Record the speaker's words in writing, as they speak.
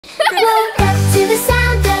Woke up to the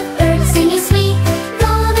sound of birds singing sweet,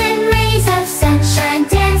 golden rays of sunshine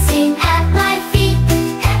dancing at my feet.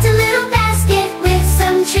 Packed a little basket with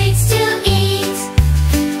some treats to eat.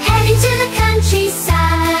 Heading to the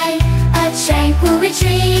countryside, a tranquil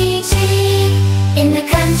retreat. In the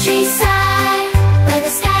countryside, where the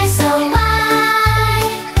sky's so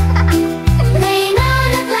wide, laying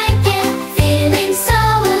on a blanket, feeling so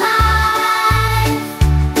alive.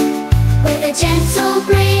 With a gentle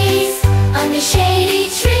breeze under shady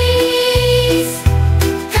trees.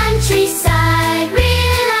 Countryside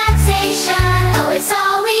relaxation, oh, it's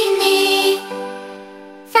all we need.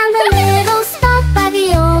 Found a little spot by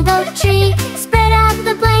the old oak tree. Spread out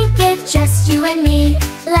the blanket, just you and me.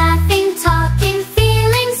 Laughing, talking,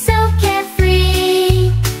 feeling so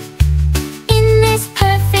carefree. In this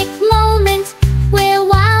perfect moment, we're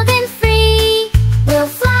wild and free. We'll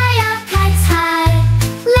fly our kites high,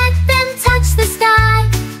 let them touch the sky.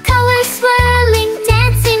 Colors swirling,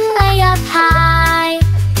 dancing way up high.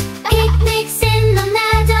 Picnics in the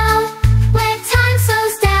meadow, where time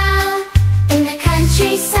slows down. In the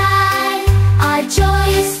countryside, our joy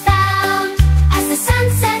is found. As the sun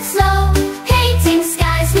sets low, painting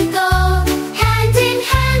skies with gold. Hand in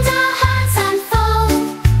hand, our hearts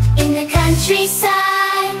unfold. In the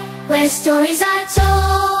countryside, where stories are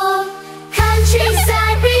told.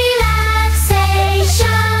 Countryside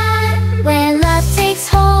relaxation, where love takes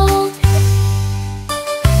hold.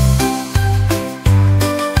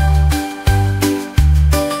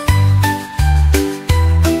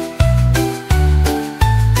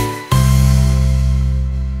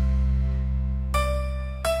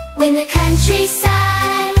 In the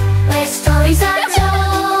countryside, where stories are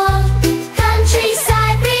told.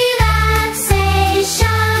 Countryside relaxation,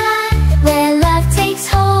 where love takes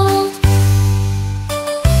hold.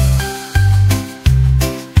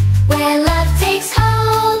 Where love takes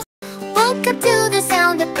hold. Woke up to the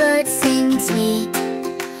sound of birds singing sweet,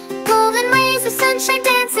 golden rays of sunshine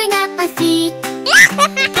dancing at my feet.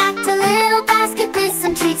 Packed a little basket with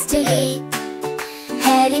some treats to eat.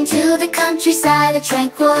 Heading to the countryside, a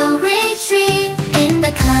tranquil retreat. In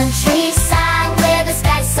the countryside, where the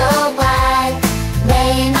sky's so wide,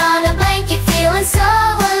 laying on a blanket, feeling so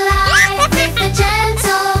alive. With a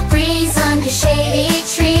gentle breeze under shady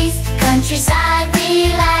trees. Countryside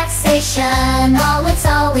relaxation, oh, it's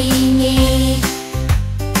all we need.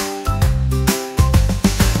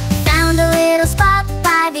 Found a little spot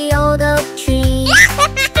by the old oak tree.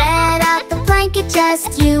 Spread out the blanket,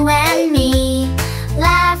 just you and me.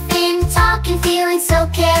 Laughing, talking, feeling so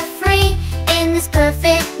carefree. In this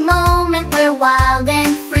perfect moment, we're wild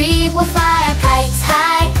and free. We'll fly our kites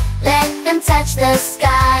high, let them touch the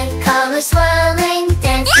sky. Colors swirling,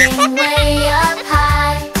 dancing way up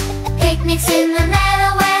high. Picnics in the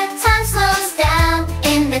meadow where time slows down.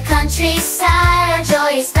 In the countryside, our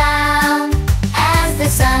joy is found. As the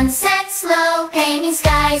sun sets low, painting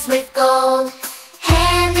skies with gold.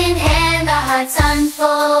 Hand in hand, our hearts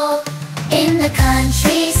unfold. In the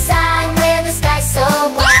countryside, where the sky's so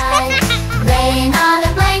wide, laying on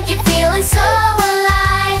a blanket, feeling so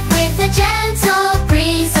alive. With a gentle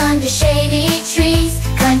breeze under shady trees.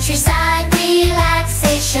 Countryside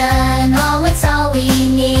relaxation, oh, it's all we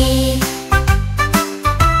need.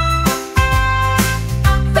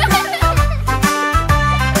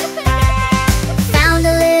 Found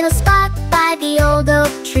a little spot by the old oak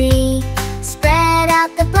tree. Spread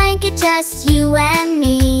out the blanket, just you and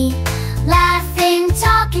me. Laughing,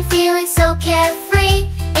 talking, feeling so carefree.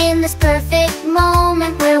 In this perfect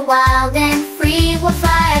moment, we're wild and free. We'll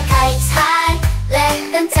fly our kites high,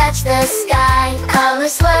 let them touch the sky.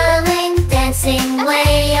 Colors swirling, dancing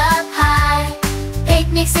way up high.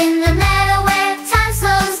 Picnics in the meadow where time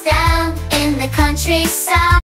slows down. In the countryside.